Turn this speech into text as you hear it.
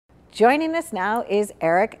Joining us now is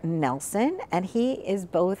Eric Nelsen, and he is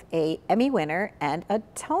both a Emmy winner and a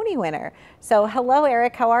Tony winner. So hello,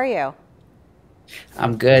 Eric, how are you?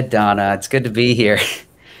 I'm good, Donna. It's good to be here.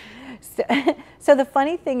 So, so the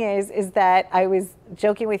funny thing is that I was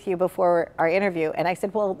joking with you before our interview, and I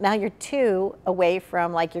said, well, now you're two away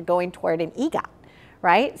from like you're going toward an EGOT,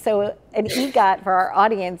 right? So an EGOT for our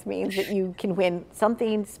audience means that you can win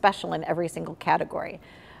something special in every single category.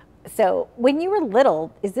 So when you were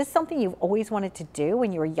little, is this something you've always wanted to do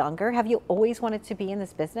when you were younger? Have you always wanted to be in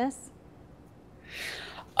this business?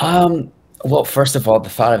 Um, well, first of all, the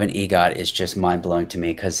thought of an EGOT is just mind-blowing to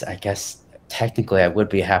me because I guess technically I would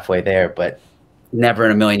be halfway there, but never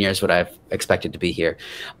in a million years would I have expected to be here.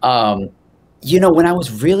 Um, when I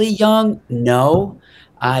was really young, no,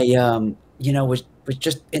 I was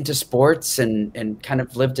just into sports and kind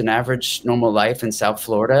of lived an average normal life in South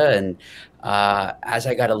Florida. And as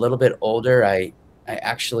I got a little bit older, I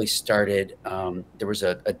actually started. There was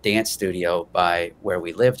a dance studio by where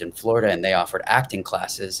we lived in Florida, and they offered acting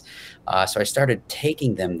classes. So I started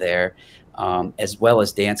taking them there, as well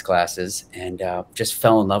as dance classes, and just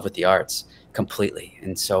fell in love with the arts completely.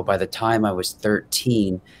 And so by the time I was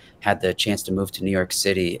 13, had the chance to move to New York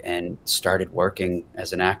City and started working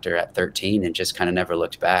as an actor at 13 and just kind of never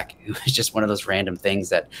looked back. It was just one of those random things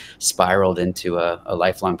that spiraled into a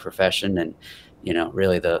lifelong profession and,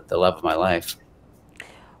 really the love of my life.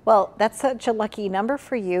 Well, that's such a lucky number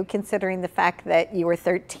for you considering the fact that you were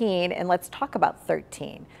 13. And let's talk about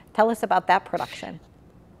 13. Tell us about that production.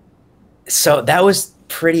 So that was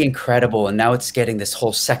pretty incredible. And now it's getting this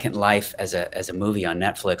whole second life as a movie on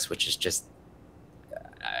Netflix, which is just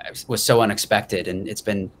was so unexpected. And it's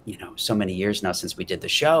been, so many years now since we did the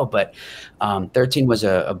show. But 13 was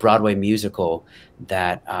a Broadway musical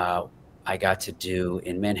that I got to do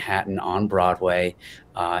in Manhattan on Broadway.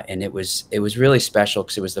 And it was really special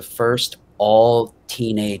because it was the first all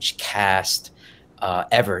teenage cast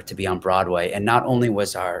ever to be on Broadway. And not only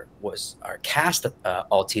was our cast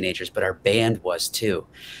all teenagers, but our band was too.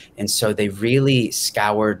 And so they really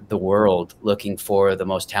scoured the world looking for the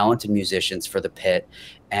most talented musicians for the pit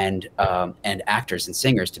and actors and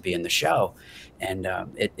singers to be in the show. And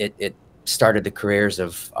it started the careers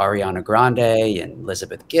of Ariana Grande and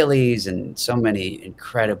Elizabeth Gillies and so many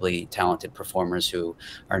incredibly talented performers who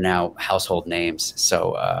are now household names.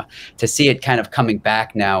 So to see it kind of coming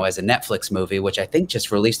back now as a Netflix movie, which I think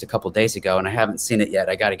just released a couple days ago, and I haven't seen it yet.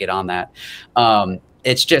 I got to get on that.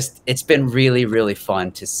 It's been really, really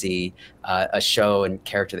fun to see a show and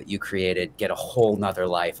character that you created get a whole nother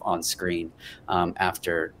life on screen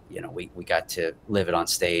after, we got to live it on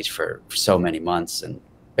stage for so many months and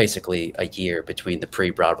basically a year between the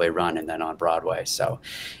pre-Broadway run and then on Broadway. So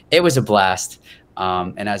it was a blast.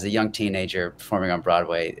 And as a young teenager performing on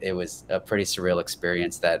Broadway, it was a pretty surreal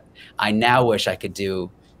experience that I now wish I could do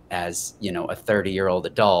as, a 30-year-old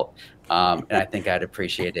adult. And I think I'd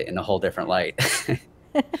appreciate it in a whole different light.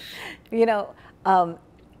 You know, um,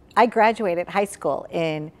 I graduated high school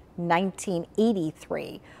in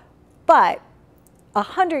 1983, but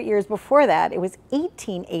 100 years before that, it was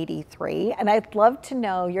 1883. And I'd love to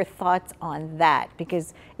know your thoughts on that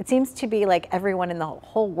because it seems to be like everyone in the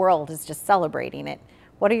whole world is just celebrating it.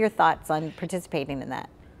 What are your thoughts on participating in that?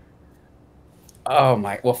 Oh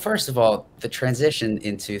my, well, first of all, the transition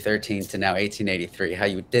into 13 to now 1883, how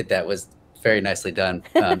you did that was very nicely done.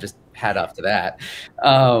 Just hat off to that.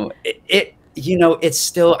 It's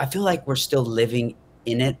still, I feel like we're still living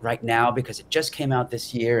in it right now because it just came out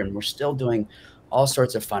this year and we're still doing all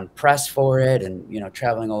sorts of fun press for it and,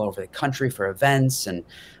 traveling all over the country for events and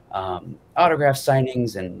autograph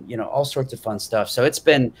signings and, all sorts of fun stuff. So it's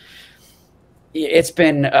been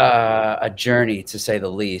a journey to say the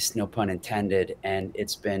least, no pun intended, and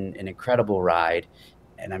it's been an incredible ride.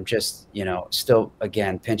 And I'm just, still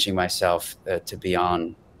again pinching myself to be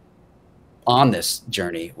on this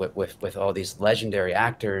journey with all these legendary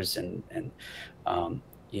actors and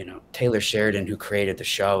Taylor Sheridan, who created the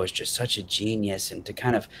show, is just such a genius, and to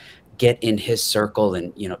kind of get in his circle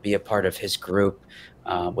and be a part of his group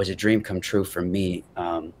was a dream come true for me.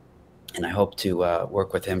 And I hope to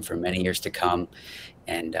work with him for many years to come.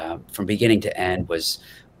 And from beginning to end was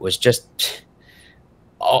just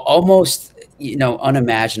almost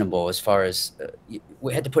unimaginable as far as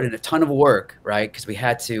we had to put in a ton of work, right? Because we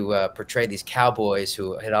had to portray these cowboys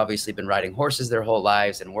who had obviously been riding horses their whole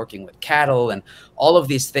lives and working with cattle and all of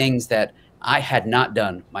these things that I had not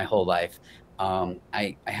done my whole life.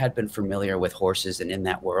 I had been familiar with horses and in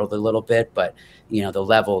that world a little bit, but the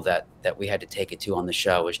level that we had to take it to on the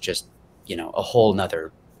show was just a whole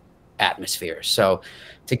nother atmosphere. So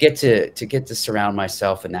to get to surround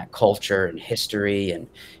myself in that culture and history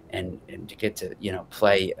and to get to,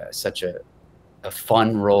 play such a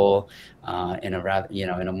fun role in a rather,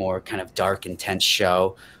 in a more kind of dark, intense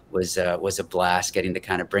show was a blast. Getting to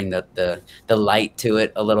kind of bring the light to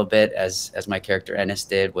it a little bit, as my character Ennis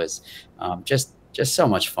did, was just so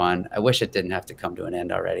much fun. I wish it didn't have to come to an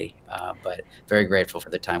end already, but very grateful for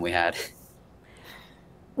the time we had.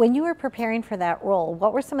 When you were preparing for that role,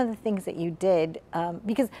 what were some of the things that you did?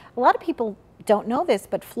 Because a lot of people don't know this,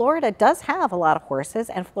 but Florida does have a lot of horses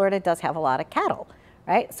and Florida does have a lot of cattle,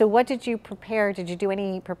 right? So what did you prepare? Did you do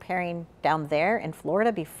any preparing down there in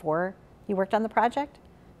Florida before you worked on the project?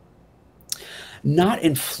 Not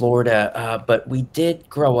in Florida, but we did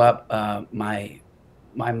grow up.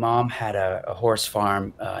 My mom had a horse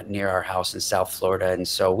farm near our house in South Florida, and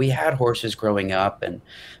so we had horses growing up. And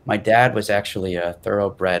my dad was actually a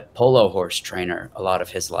thoroughbred polo horse trainer a lot of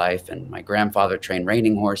his life, and my grandfather trained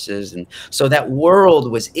reining horses, and so that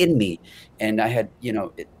world was in me, and I had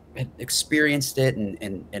had experienced it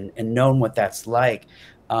and known what that's like.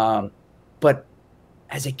 But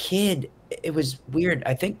as a kid, it was weird.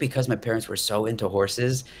 I think because my parents were so into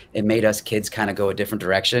horses, it made us kids kind of go a different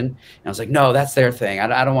direction. And I was like, no, that's their thing.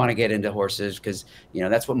 I don't want to get into horses because,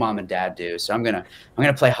 that's what mom and dad do. So I'm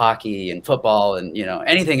gonna play hockey and football and,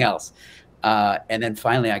 anything else. And then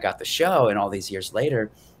finally I got the show, and all these years later,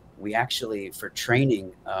 we actually, for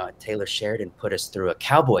training, Taylor Sheridan put us through a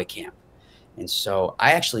cowboy camp. And so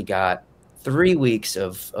I actually got 3 weeks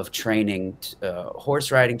of training,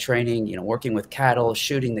 horse riding training, working with cattle,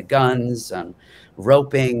 shooting the guns,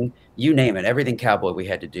 roping, you name it, everything cowboy we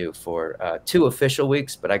had to do for 2 official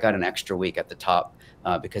weeks, but I got an extra week at the top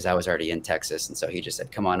because I was already in Texas. And so he just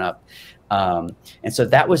said, come on up. And so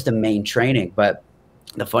that was the main training. But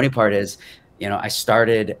the funny part is, I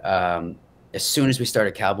started, as soon as we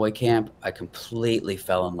started cowboy camp, I completely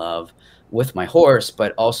fell in love with my horse,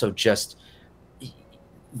 but also just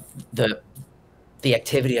the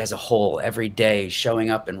activity as a whole, every day,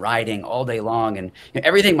 showing up and riding all day long, and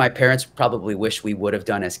everything my parents probably wish we would have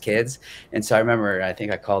done as kids. And so I remember, I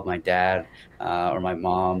think I called my dad or my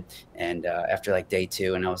mom, and after like day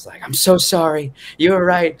 2, and I was like, I'm so sorry. You were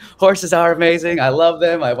right. Horses are amazing. I love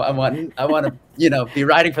them. I want to, be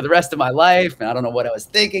riding for the rest of my life. And I don't know what I was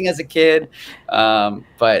thinking as a kid.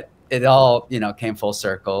 But it all, came full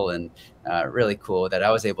circle, and really cool that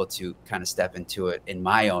I was able to kind of step into it in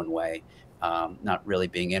my own way. Not really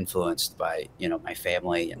being influenced by, my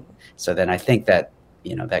family. And so then I think that,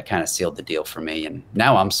 that kind of sealed the deal for me. And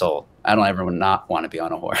now I'm sold. I don't ever not want to be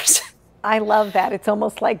on a horse. I love that. It's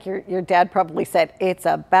almost like your dad probably said, it's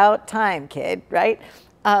about time, kid, right?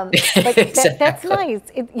 But Exactly. that's nice.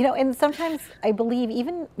 And sometimes I believe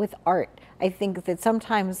even with art, I think that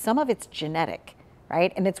sometimes some of it's genetic,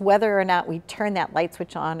 right? And it's whether or not we turn that light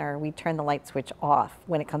switch on or we turn the light switch off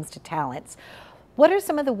when it comes to talents. What are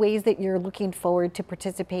some of the ways that you're looking forward to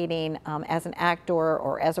participating as an actor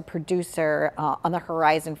or as a producer on the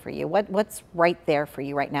horizon for you? What's right there for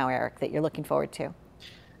you right now, Eric, that you're looking forward to?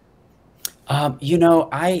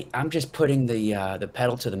 I'm just putting the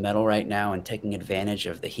pedal to the metal right now and taking advantage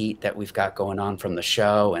of the heat that we've got going on from the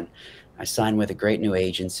show. And I signed with a great new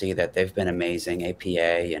agency that they've been amazing,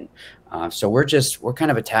 APA. And so we're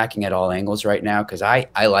kind of attacking at all angles right now, because I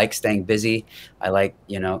like staying busy. I like,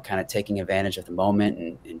 kind of taking advantage of the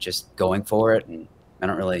moment and just going for it. And I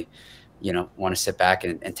don't really, want to sit back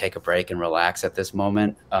and take a break and relax at this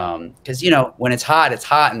moment. Because, when it's hot,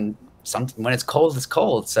 and when it's cold, it's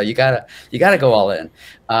cold. So you gotta go all in.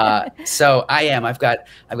 So I've got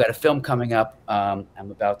a film coming up. I'm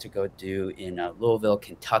about to go do in Louisville,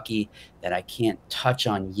 Kentucky, that I can't touch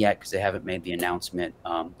on yet because they haven't made the announcement.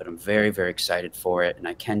 But I'm very, very excited for it. And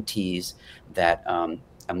I can tease that I'm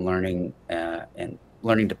learning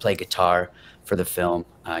to play guitar for the film.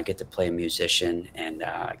 I get to play a musician, and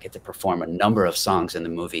get to perform a number of songs in the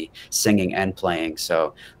movie, singing and playing.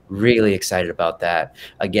 So really excited about that.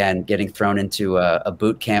 Again, getting thrown into a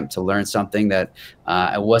boot camp to learn something that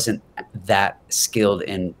I wasn't that skilled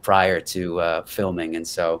in prior to filming. And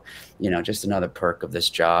so, just another perk of this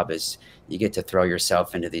job is you get to throw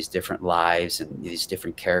yourself into these different lives and these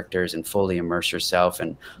different characters and fully immerse yourself.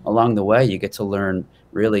 And along the way, you get to learn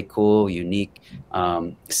really cool, unique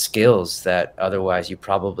skills that otherwise you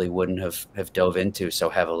probably wouldn't have dove into so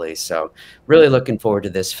heavily. So really looking forward to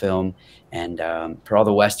this film. And for all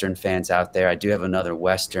the Western fans out there, I do have another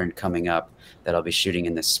Western coming up that I'll be shooting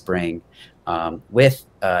in the spring with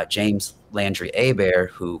James Landry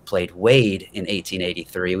Hebert, who played Wade in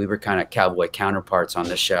 1883. We were kind of cowboy counterparts on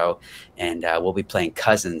the show, and we'll be playing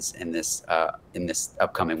cousins in this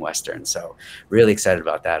upcoming Western. So really excited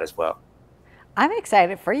about that as well. I'm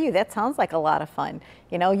excited for you. That sounds like a lot of fun.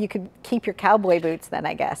 You know, you could keep your cowboy boots then,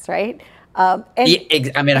 I guess, right? And Yeah,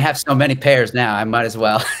 I mean, I have so many pairs now. I might as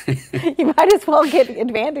well. you might as well get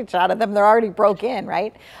advantage out of them. They're already broke in,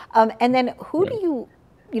 right? And then who Yeah. do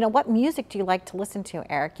you know, what music do you like to listen to,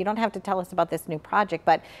 Eric? You don't have to tell us about this new project,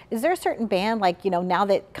 but is there a certain band, like, you know, now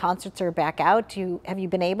that concerts are back out, have you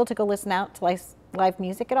been able to go listen out to live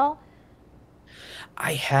music at all?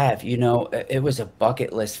 I have, you know, it was a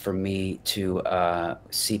bucket list for me to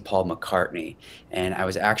see Paul McCartney, and I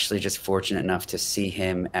was actually just fortunate enough to see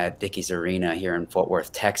him at Dickies Arena here in Fort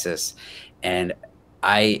Worth, Texas, and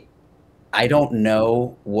I I don't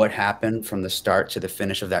know what happened from the start to the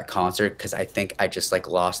finish of that concert because I think I just like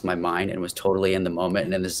lost my mind and was totally in the moment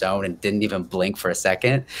and in the zone and didn't even blink for a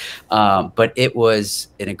second. But it was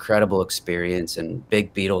an incredible experience and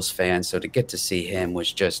big Beatles fan. So to get to see him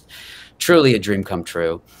was just truly a dream come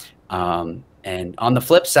true. And on the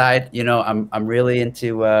flip side, you know, I'm really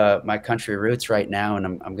into my country roots right now, and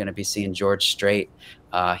I'm going to be seeing George Strait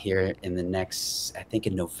here in the next, I think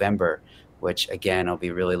in November, which again I'll be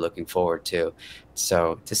really looking forward to.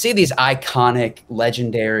 So to see these iconic,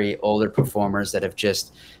 legendary older performers that have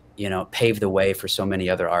just, you know, paved the way for so many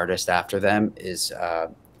other artists after them is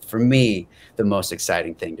for me the most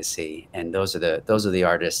exciting thing to see. And those are the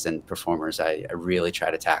artists and performers I really try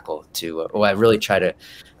to tackle to, or I really try to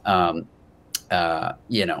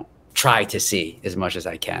you know, try to see as much as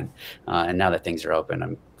I can. And now that things are open,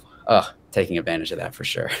 I'm taking advantage of that for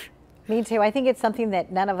sure. Me too. I think it's something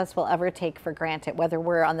that none of us will ever take for granted, whether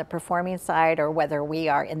we're on the performing side or whether we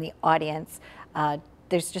are in the audience.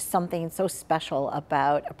 There's just something so special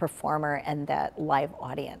about a performer and that live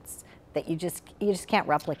audience that you just can't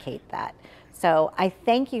replicate that. So I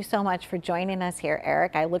thank you so much for joining us here,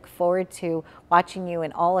 Eric. I look forward to watching you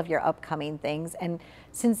in all of your upcoming things, and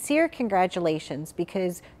sincere congratulations,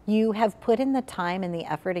 because you have put in the time and the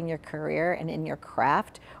effort in your career and in your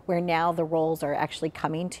craft where now the roles are actually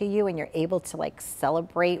coming to you and you're able to like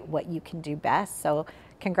celebrate what you can do best. So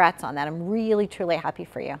congrats on that. I'm really, truly happy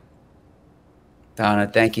for you. Donna,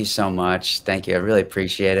 thank you so much. Thank you. I really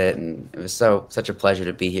appreciate it. And it was such a pleasure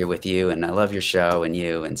to be here with you. And I love your show and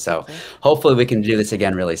you. And so Thank you. hopefully we can do this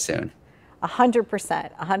again really soon.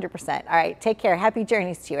 100%, 100%. All right, take care. Happy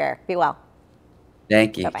journeys to you, Eric. Be well.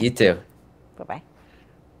 Thank you. Bye-bye. You too. Bye-bye.